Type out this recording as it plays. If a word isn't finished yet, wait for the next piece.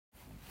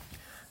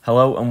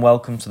Hello and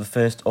welcome to the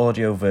first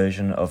audio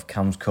version of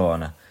Cam's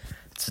Corner.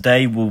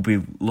 Today we'll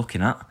be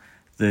looking at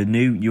the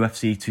new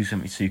UFC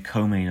 272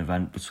 co-main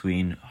event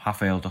between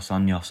Rafael Dos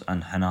Anjos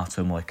and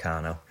Renato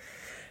Moicano.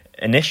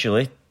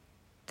 Initially,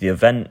 the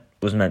event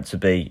was meant to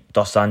be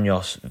Dos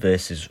Anjos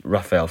versus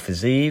Rafael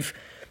Fiziev,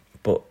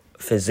 but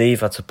Fiziev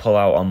had to pull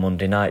out on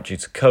Monday night due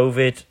to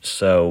COVID,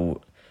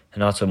 so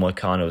Renato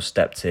Moicano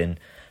stepped in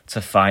to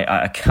fight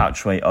at a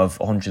catch weight of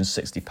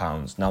 160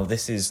 pounds. Now,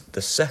 this is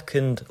the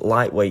second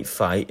lightweight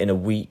fight in a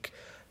week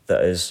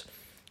that has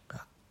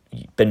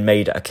been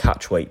made at a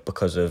catch weight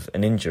because of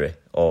an injury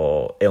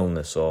or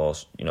illness or,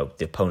 the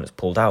opponent's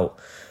pulled out.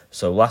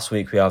 So last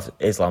week we have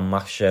Islam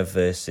Makhachev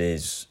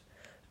versus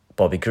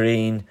Bobby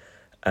Green,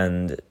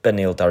 and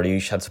Beneil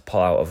Dariush had to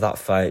pull out of that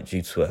fight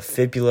due to a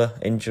fibula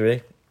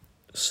injury.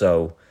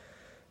 So,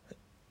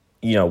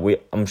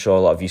 I'm sure a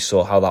lot of you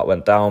saw how that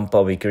went down.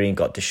 Bobby Green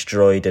got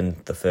destroyed in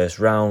the first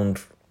round,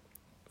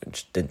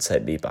 which didn't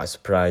take me by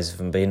surprise,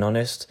 if I'm being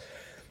honest.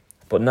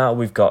 But now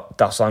we've got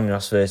Dos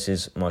Anjos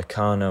versus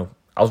Moicano.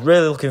 I was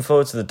really looking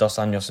forward to the Dos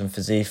Anjos and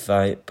Fiziev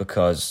fight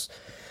because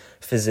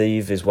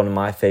Fiziev is one of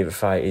my favourite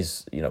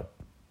fighters.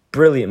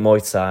 Brilliant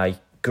Muay Thai,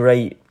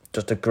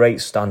 just a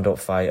great stand-up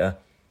fighter.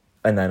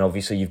 And then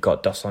obviously you've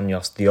got Dos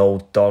Anjos, the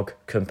old dog,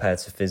 compared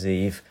to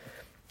Fiziev.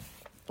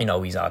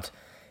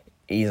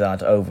 He's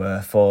had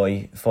over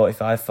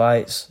 45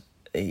 fights.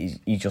 He's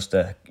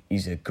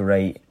a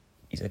great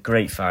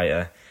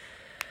fighter.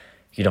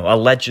 A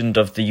legend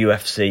of the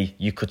UFC,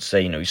 you could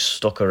say. He's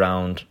stuck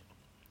around,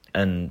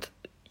 and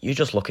you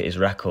just look at his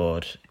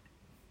record.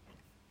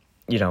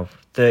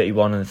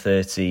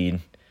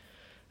 31-13.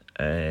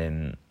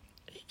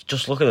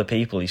 Just look at the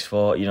people he's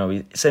fought.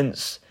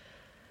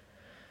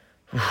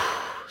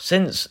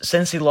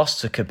 Since he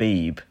lost to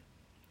Khabib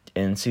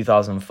in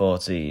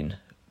 2014.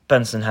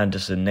 Benson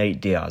Henderson,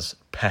 Nate Diaz,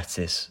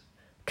 Pettis,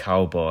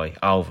 Cowboy,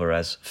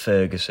 Alvarez,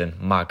 Ferguson,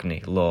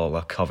 Magny,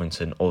 Lawler,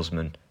 Covington,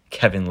 Usman,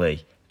 Kevin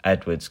Lee,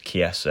 Edwards,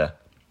 Chiesa,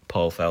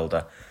 Paul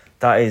Felder.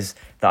 That is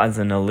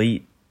an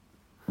elite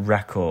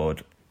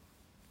record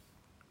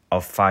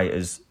of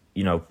fighters.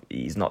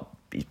 He's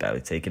barely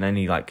taken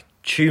any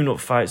tune-up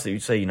fights that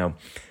you'd say,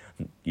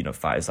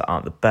 fighters that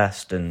aren't the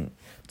best, and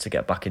to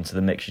get back into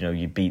the mix,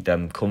 you beat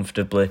them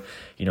comfortably.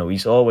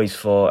 He's always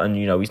fought, and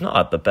he's not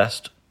had the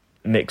best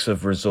mix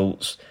of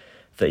results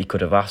that he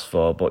could have asked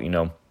for, but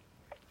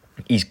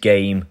he's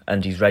game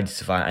and he's ready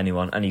to fight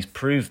anyone, and he's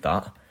proved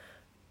that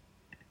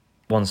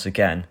once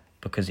again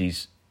because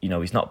he's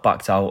not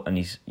backed out, and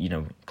he's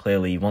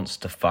clearly he wants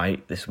to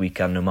fight this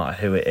weekend no matter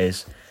who it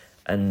is.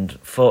 And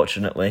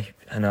fortunately,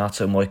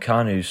 Renato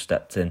Moicano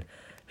stepped in,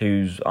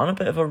 who's on a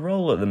bit of a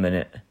roll at the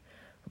minute.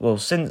 Well,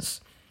 since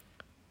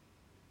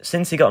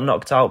he got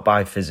knocked out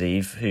by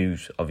Fiziev,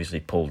 who's obviously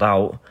pulled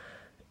out,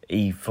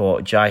 he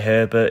fought Jai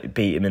Herbert,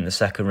 beat him in the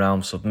second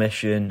round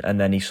submission, and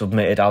then he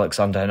submitted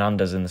Alexander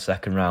Hernandez in the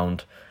second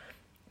round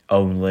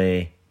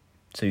only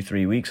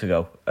 2-3 weeks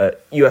ago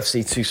at UFC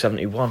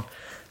 271.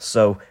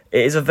 So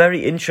it is a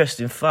very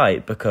interesting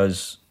fight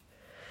because,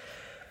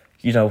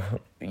 you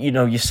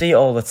see it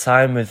all the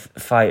time with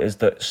fighters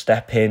that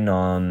step in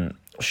on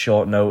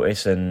short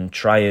notice and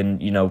try and,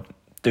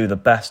 do the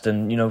best,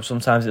 and,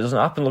 sometimes it doesn't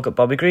happen. Look at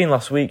Bobby Green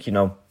last week,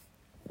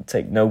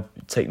 Take no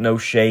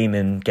shame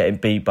in getting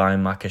beat by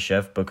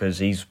Makhachev because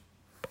he's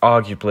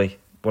arguably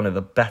one of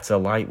the better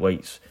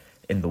lightweights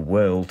in the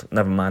world,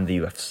 never mind the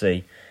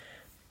UFC.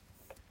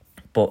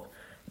 But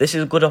this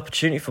is a good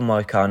opportunity for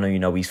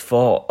Moicano. He's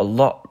fought a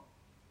lot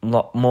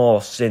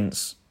more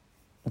since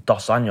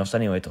Dos Anjos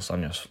anyway. Dos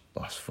Anjos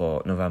last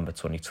fought November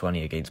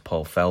 2020 against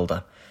Paul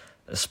Felder,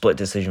 a split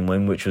decision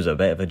win, which was a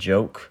bit of a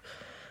joke.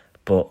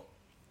 But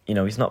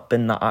he's not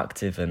been that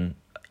active, and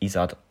he's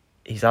had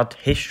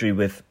history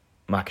with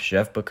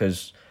Makhachev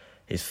because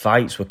his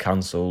fights were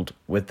cancelled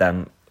with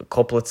them a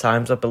couple of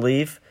times, I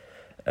believe,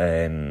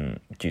 due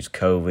to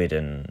COVID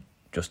and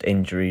just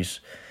injuries.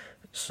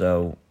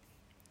 So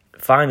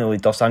finally,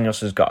 Dos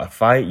Anjos has got a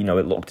fight.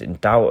 It looked in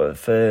doubt at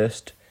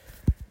first,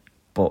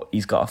 but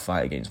he's got a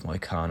fight against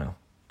Moicano.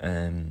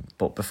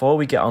 But before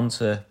we get on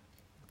to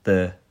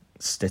the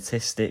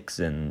statistics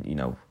and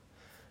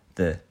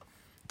the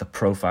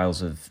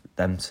profiles of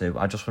them two,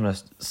 I just want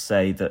to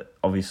say that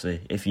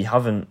obviously, if you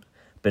haven't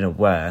been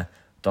aware,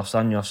 Dos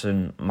Anjos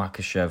and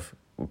Makhachev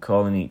were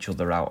calling each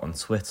other out on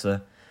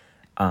Twitter,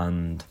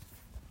 and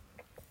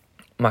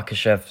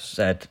Makhachev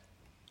said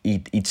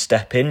he'd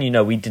step in. He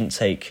didn't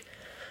take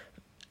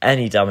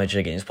any damage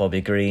against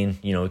Bobby Green.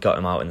 He got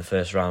him out in the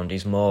first round.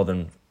 He's more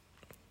than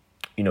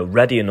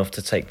ready enough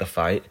to take the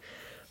fight,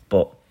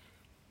 but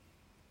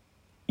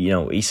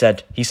he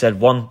said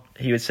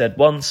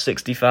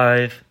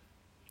 165.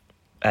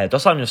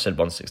 Dos Anjos said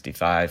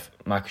 165.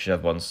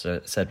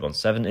 Makhachev said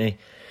 170.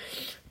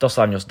 Dos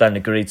Anjos then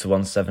agreed to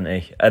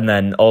 170, and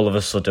then all of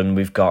a sudden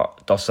we've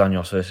got Dos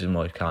Anjos versus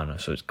Moicano.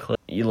 So it's clear.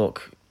 You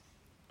look,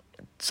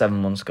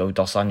 7 months ago,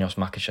 Dos Anjos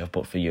Makhachev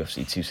booked for UFC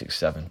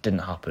 267. Didn't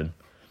happen.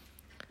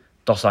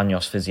 Dos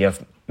Anjos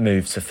Fiziev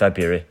moved to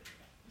February.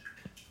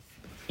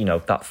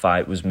 That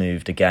fight was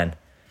moved again.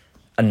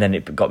 and then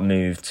it got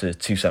moved to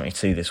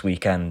 272 this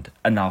weekend,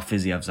 and now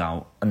Fiziev's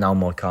out, and now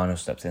Moicano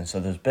stepped in. So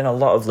there's been a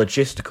lot of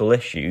logistical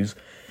issues,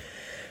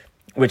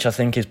 which I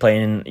think is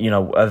playing,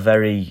 a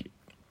very,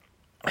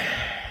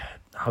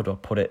 how do I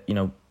put it,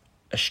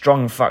 a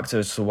strong factor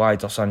as to why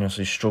Dos Anjos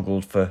has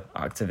struggled for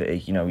activity.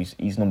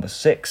 He's number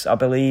 6, I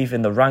believe,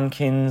 in the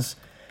rankings.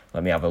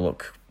 Let me have a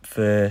look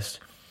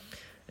first.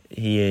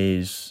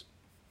 He's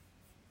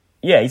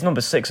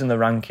number 6 in the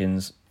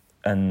rankings,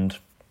 and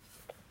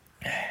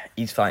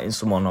he's fighting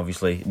someone,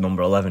 obviously,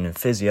 number 11 in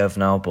Fiziev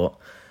now, but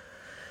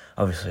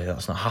obviously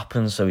that's not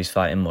happened, so he's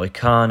fighting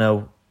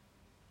Moicano,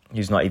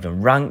 who's not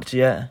even ranked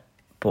yet,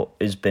 but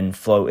has been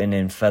floating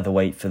in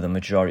featherweight for the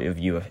majority of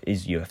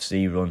his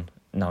UFC run.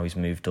 Now he's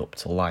moved up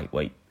to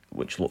lightweight,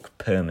 which looks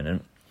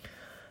permanent.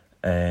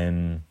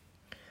 So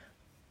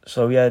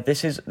yeah,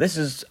 this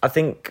is I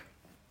think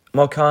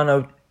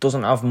Moicano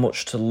doesn't have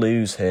much to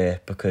lose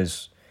here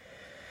because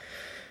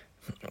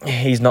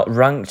he's not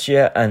ranked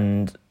yet,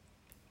 and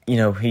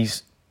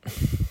he's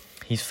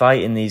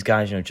fighting these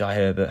guys, Jai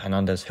Herbert,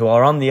 Hernandez, who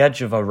are on the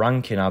edge of a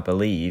ranking, I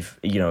believe.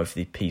 If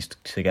they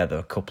pieced together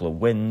a couple of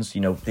wins,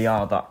 they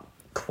are that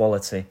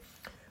quality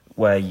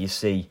where you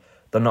see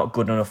they're not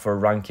good enough for a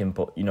ranking,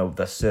 but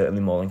they're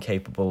certainly more than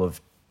capable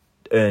of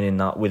earning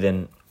that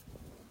within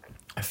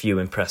a few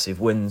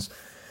impressive wins.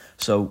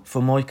 So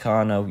for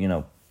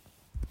Moicano,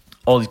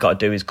 all he's got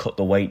to do is cut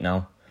the weight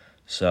now.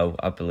 So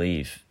I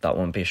believe that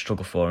won't be a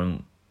struggle for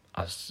him,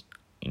 as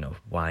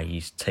why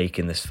he's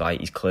taking this fight.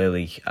 He's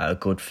clearly at a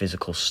good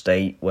physical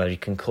state where he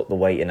can cut the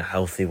weight in a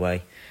healthy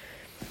way.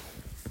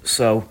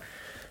 So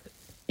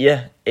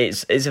yeah,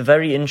 it's a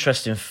very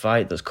interesting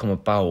fight that's come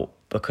about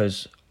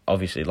because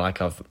obviously,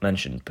 like I've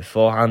mentioned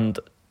beforehand,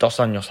 Dos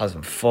Anjos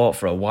hasn't fought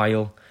for a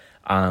while,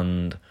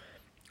 and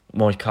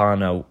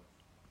Moicano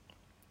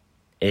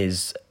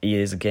is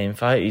a game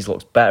fighter. He's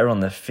looked better on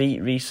the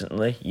feet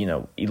recently.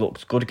 He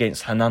looked good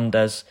against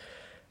Hernandez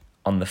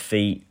on the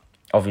feet.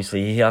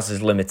 Obviously, he has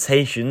his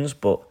limitations,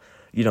 but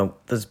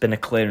there's been a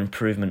clear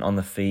improvement on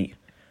the feet.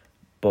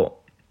 But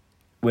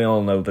we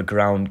all know the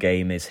ground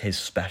game is his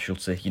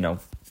specialty.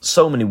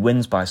 So many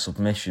wins by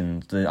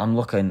submission. I'm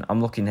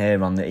looking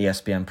here on the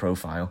ESPN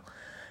profile.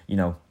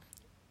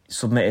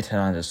 Submitted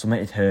Hernandez,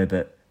 submitted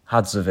Herbert,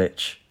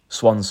 Hadzovic,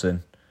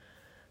 Swanson,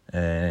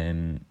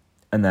 and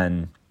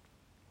then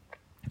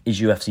his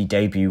UFC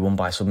debut won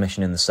by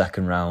submission in the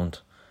second round.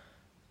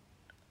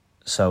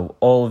 So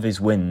all of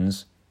his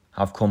wins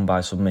have come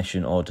by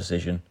submission or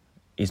decision.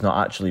 He's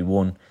not actually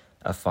won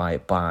a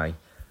fight by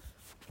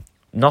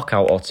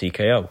knockout or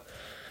TKO.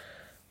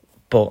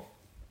 But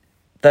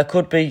there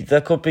could be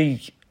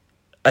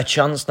a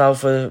chance now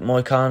for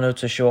Moicano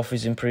to show off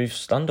his improved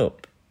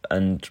stand-up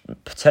and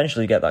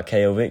potentially get that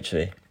KO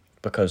victory,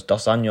 because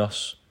Dos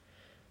Anjos,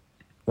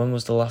 when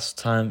was the last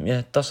time?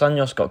 Yeah, Dos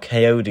Anjos got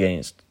KO'd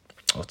against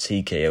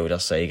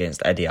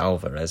Eddie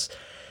Alvarez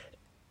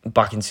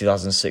back in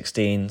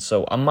 2016.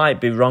 So I might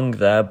be wrong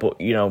there, but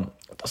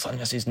Dos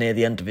Anjos is near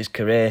the end of his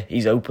career.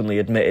 He's openly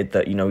admitted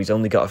that he's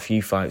only got a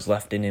few fights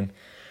left in him.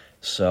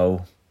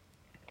 So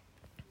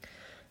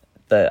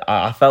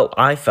I felt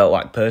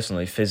like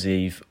personally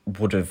Fiziev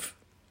would have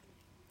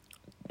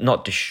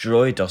not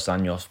destroyed Dos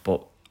Anjos,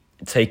 but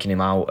taken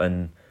him out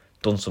and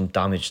done some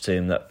damage to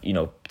him that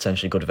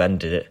potentially could have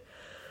ended it.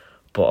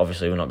 But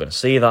obviously we're not going to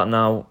see that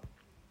now.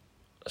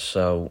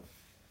 So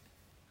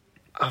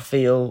I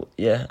feel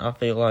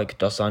like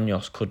Dos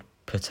Anjos could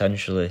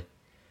potentially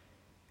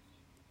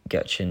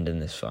get chinned in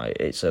this fight.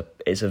 It's a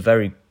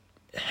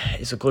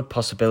good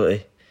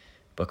possibility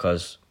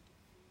because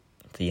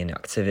the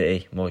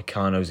inactivity,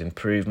 Moicano's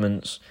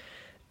improvements,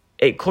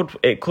 it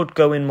could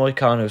go in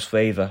Moicano's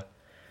favour,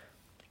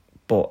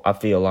 but I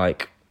feel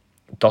like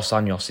Dos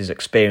Anjos is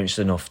experienced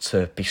enough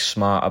to be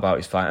smart about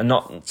his fight and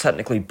not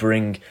technically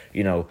bring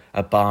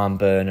a barn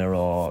burner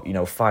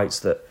or fights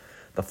that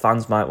the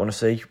fans might want to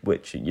see,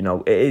 which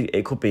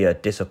it could be a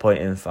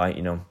disappointing fight.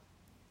 It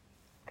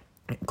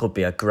could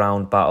be a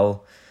ground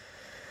battle,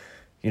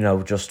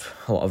 just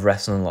a lot of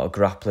wrestling, a lot of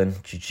grappling,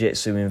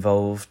 jiu-jitsu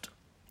involved.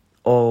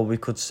 Or we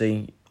could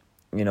see,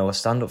 a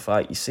stand-up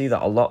fight. You see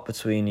that a lot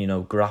between,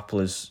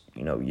 grapplers.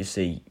 You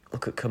see,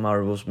 look at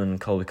Kamaru Usman and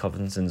Colby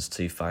Covington's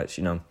 2 fights,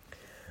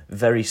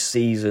 very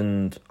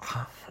seasoned,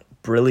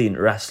 brilliant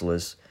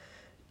wrestlers.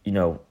 They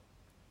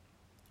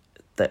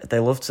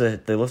love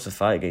to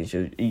fight against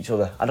each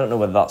other. I don't know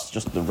whether that's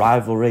just the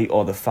rivalry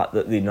or the fact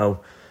that they know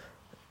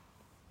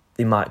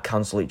they might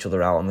cancel each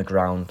other out on the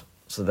ground,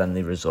 so then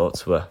they resort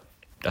to a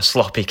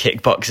sloppy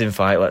kickboxing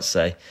fight, let's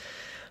say.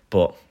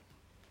 But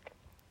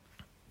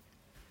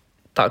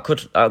that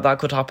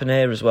could happen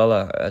here as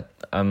well.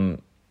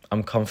 I'm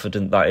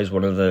confident that is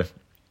one of the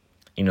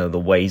the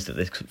ways that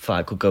this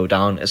fight could go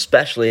down,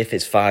 especially if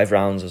it's 5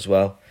 rounds as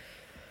well.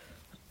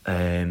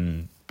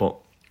 But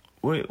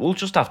we'll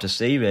just have to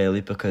see,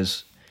 really,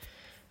 because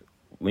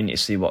we need to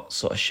see what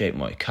sort of shape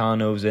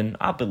Moicano's in.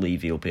 I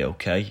believe he'll be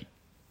okay,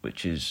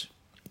 which is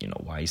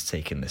why he's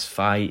taking this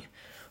fight.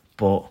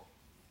 But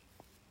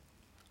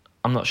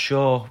I'm not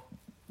sure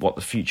what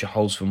the future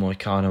holds for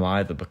Moicano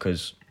either,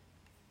 because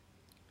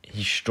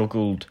He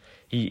struggled.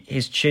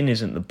 His chin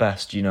isn't the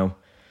best, you know.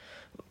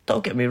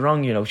 Don't get me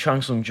wrong, you know,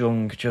 Chang Sung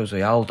Jung,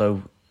 Jose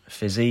Aldo,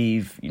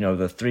 Fiziev, you know,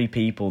 the three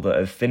people that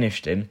have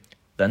finished him,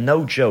 they're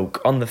no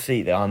joke. On the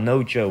feet, they are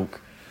no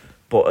joke.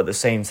 But at the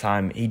same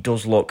time, he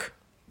does look,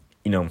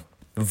 you know,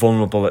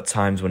 vulnerable at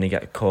times when he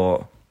gets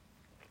caught.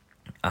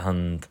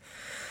 And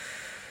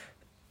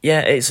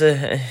yeah, it's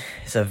a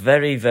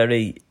very,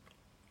 very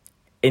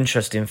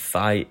interesting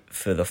fight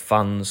for the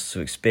fans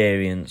to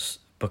experience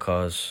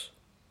because,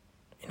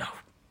 you know,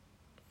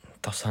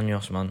 Dos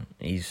Anjos, man,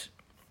 he's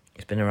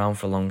been around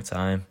for a long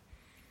time.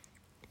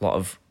 Lot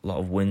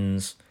of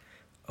wins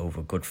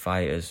over good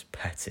fighters: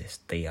 Pettis,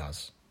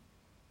 Diaz,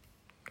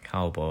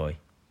 Cowboy,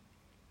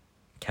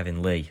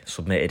 Kevin Lee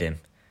submitted him.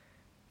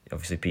 He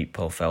obviously beat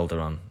Paul Felder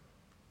on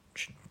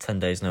 10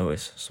 days'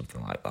 notice,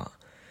 something like that.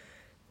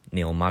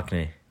 Neil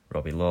Magny,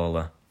 Robbie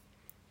Lawler,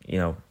 you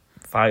know,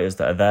 fighters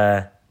that are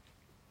there,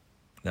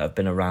 that have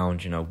been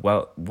around, you know,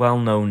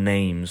 well-known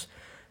names,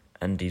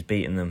 and he's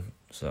beaten them.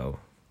 So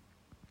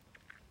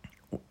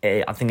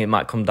I think it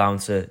might come down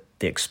to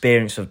the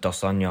experience of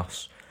Dos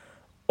Anjos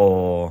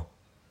or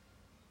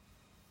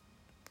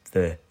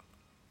the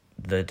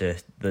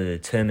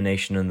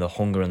determination and the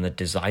hunger and the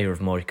desire of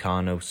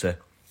Moicano to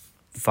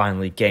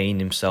finally gain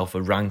himself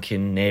a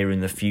ranking near in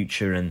the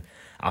future. And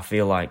I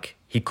feel like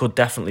he could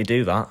definitely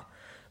do that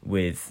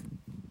with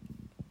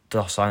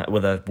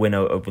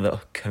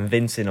a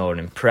convincing or an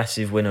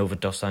impressive win over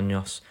Dos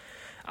Anjos.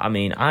 I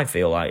mean, I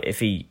feel like if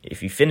he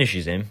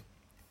finishes him,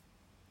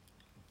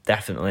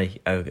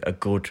 definitely a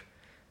good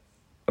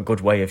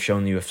way of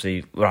showing the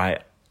UFC,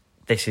 right,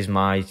 this is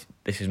my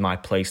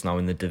place now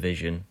in the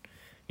division.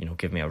 You know,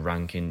 give me a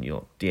ranking. You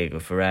know, Diego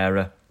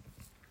Ferreira,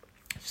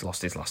 he's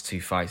lost his last 2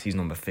 fights. He's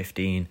number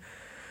 15.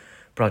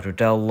 Brad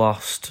Riddell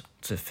lost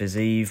to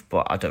Fiziev,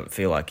 but I don't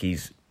feel like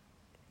he's,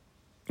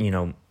 you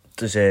know,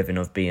 deserving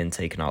of being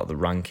taken out of the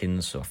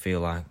rankings. So I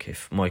feel like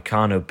if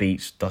Moicano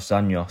beats Dos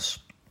Anjos,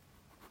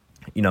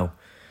 you know,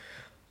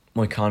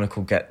 Moicano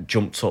could get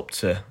jumped up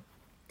to,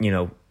 you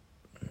know,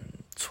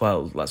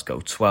 12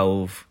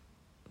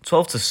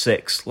 to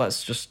 6.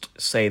 Let's just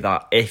say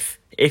that if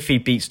he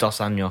beats Dos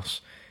Anjos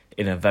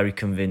in a very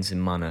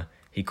convincing manner,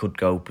 he could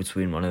go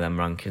between one of them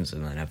rankings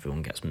and then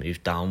everyone gets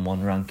moved down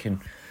one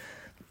ranking.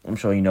 I'm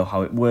sure you know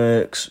how it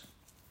works,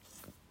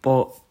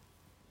 but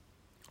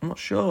I'm not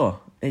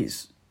sure.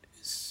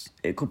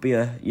 It could be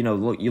a, you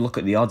know, you look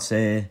at the odds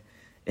here.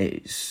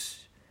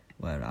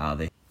 Where are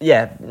they?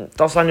 Yeah,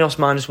 Dos Anjos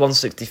minus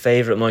 160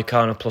 favourite,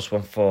 Moicano plus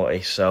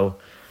 140. So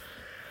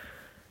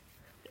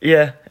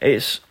yeah,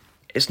 it's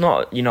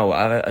not, you know,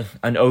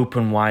 an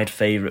open wide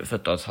favourite for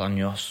Dos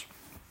Anjos,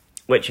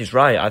 which is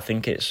right. I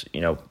think it's,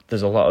 you know,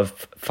 there's a lot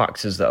of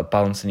factors that are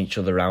balancing each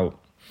other out.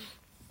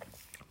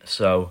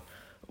 So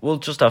we'll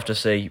just have to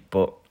see,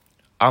 but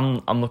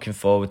I'm looking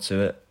forward to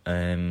it.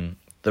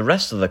 The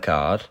rest of the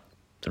card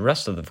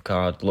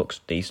looks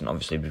decent.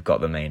 Obviously, we've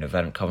got the main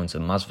event,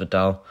 Covington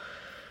Masvidal.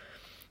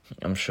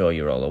 I'm sure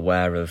you're all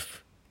aware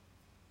of,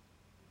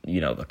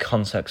 you know, the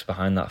context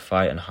behind that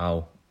fight and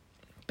how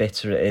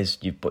bitter it is.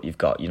 You've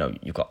got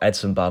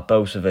Edson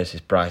Barbosa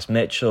versus Bryce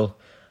Mitchell.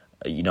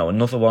 You know,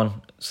 another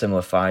one,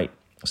 similar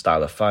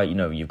style of fight. You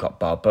know, you've got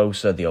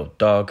Barbosa, the old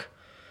dog.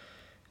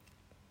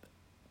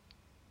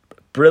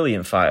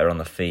 Brilliant fighter on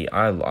the feet.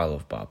 I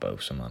love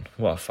Barbosa, man.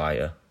 What a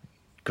fighter.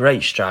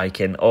 Great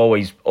striking.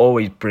 Always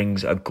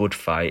brings a good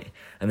fight.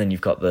 And then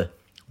you've got the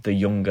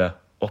younger,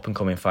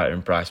 up-and-coming fighter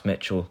in Bryce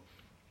Mitchell.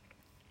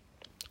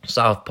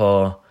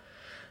 Southpaw.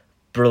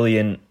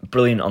 Brilliant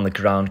on the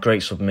ground.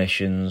 Great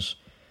submissions.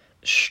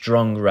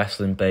 Strong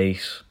wrestling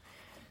base.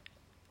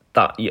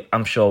 That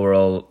I'm sure we're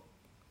all,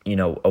 you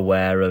know,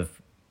 aware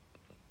of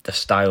the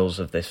styles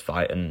of this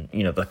fight and,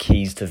 you know, the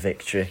keys to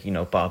victory. You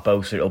know,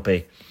 Barbosa, it'll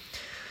be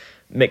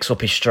mix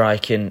up his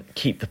striking,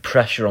 keep the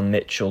pressure on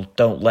Mitchell,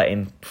 don't let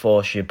him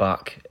force you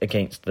back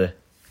against the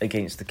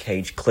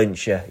cage,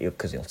 clinch you,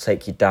 because he'll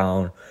take you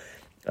down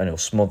and he'll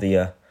smother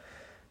you.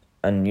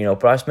 And, you know,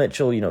 Bryce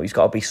Mitchell, you know, he's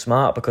got to be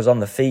smart because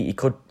on the feet he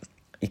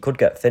could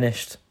get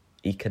finished.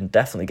 He can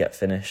definitely get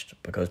finished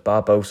because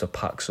Barbosa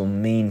packs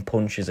some mean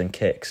punches and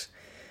kicks.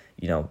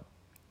 You know,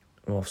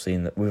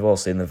 we've all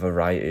seen the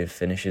variety of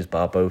finishes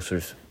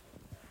Barbosa's,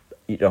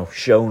 you know,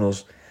 shown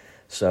us.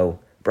 So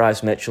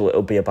Bryce Mitchell,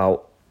 it'll be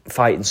about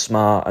fighting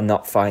smart and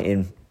not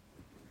fighting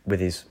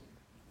with his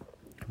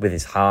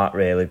heart,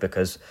 really,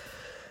 because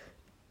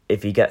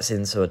if he gets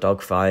into a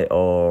dogfight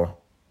or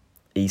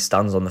he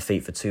stands on the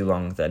feet for too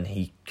long, then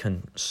he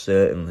can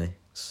certainly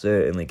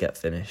get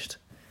finished.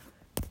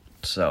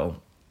 So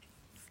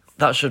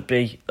that should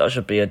be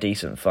a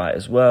decent fight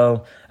as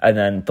well. And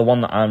then the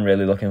one that I'm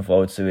really looking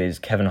forward to is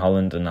Kevin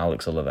Holland and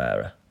Alex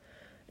Oliveira.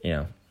 You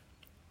know,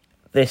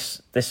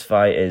 this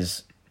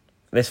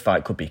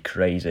fight could be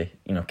crazy.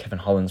 You know, Kevin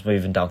Holland's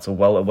moving down to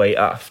welterweight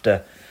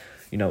after,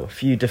 you know, a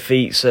few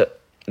defeats at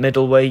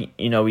middleweight.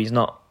 You know, he's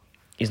not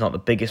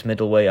the biggest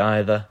middleweight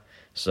either.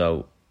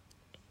 So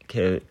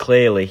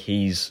clearly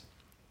he's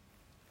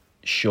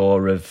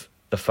sure of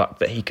the fact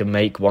that he can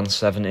make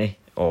 170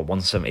 or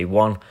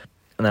 171.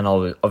 And then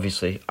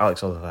obviously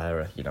Alex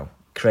Oliveira,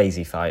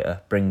 crazy fighter,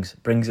 brings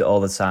it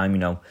all the time,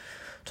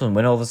 doesn't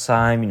win all the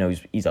time,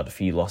 he's had a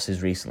few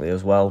losses recently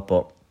as well,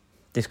 but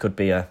this could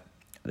be a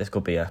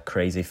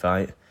crazy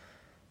fight. It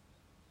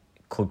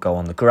could go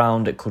on the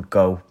ground, it could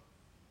go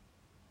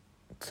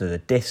to the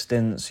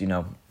distance,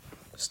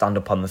 stand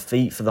up on the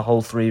feet for the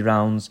whole 3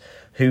 rounds.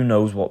 Who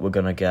knows what we're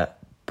gonna get,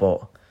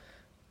 but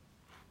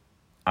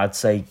I'd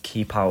say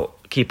keep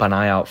an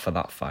eye out for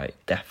that fight,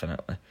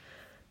 definitely.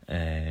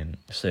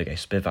 Sergey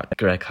Spivak,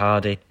 Greg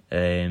Hardy,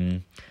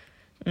 not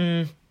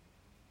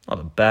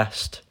the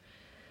best.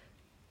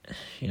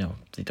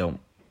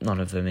 None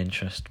of them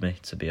interest me,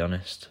 to be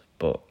honest,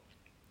 but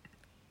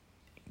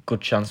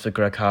good chance for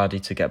Greg Hardy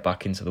to get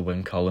back into the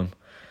win column.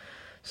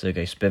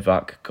 Sergey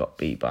Spivak got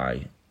beat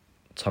by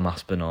Tom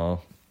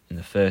Aspinall in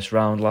the first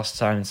round last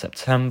time in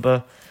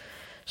September.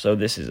 So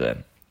this is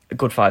a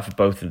good fight for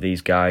both of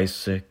these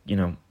guys to,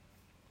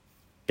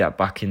 get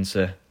back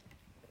into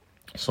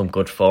some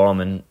good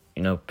form and,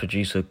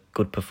 produce a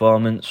good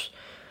performance.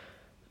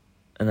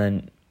 And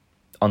then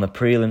on the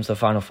prelims, the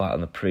final fight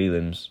on the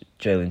prelims,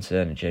 Jalen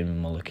Turner, Jamie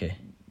Mullicky.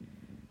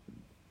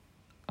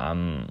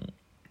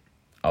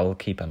 I'll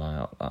keep an eye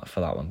out for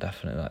that one,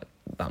 definitely.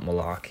 That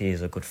Mullicky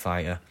is a good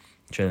fighter.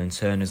 Jalen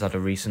Turner's had a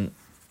recent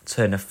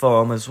turn of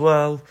form as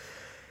well.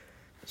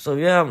 So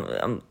yeah,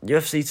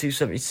 UFC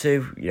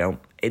 272,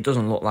 it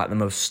doesn't look like the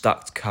most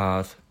stacked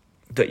card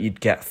that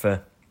you'd get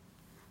for,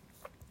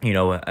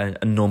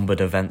 a numbered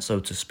event, so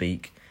to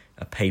speak,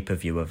 a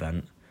pay-per-view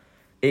event.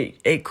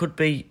 It could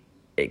be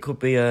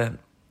a,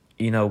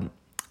 not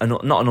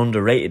an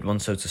underrated one,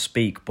 so to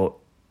speak, but,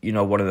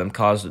 one of them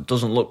cards that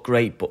doesn't look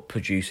great but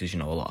produces, a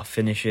lot of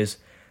finishes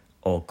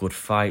or good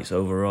fights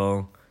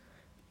overall.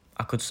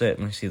 I could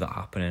certainly see that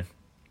happening.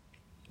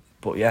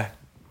 But yeah,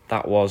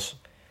 that was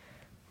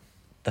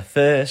the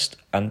first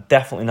and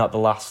definitely not the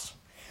last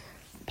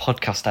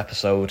podcast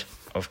episode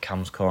of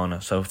Cam's Corner.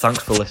 So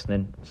thanks for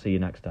listening. See you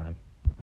next time.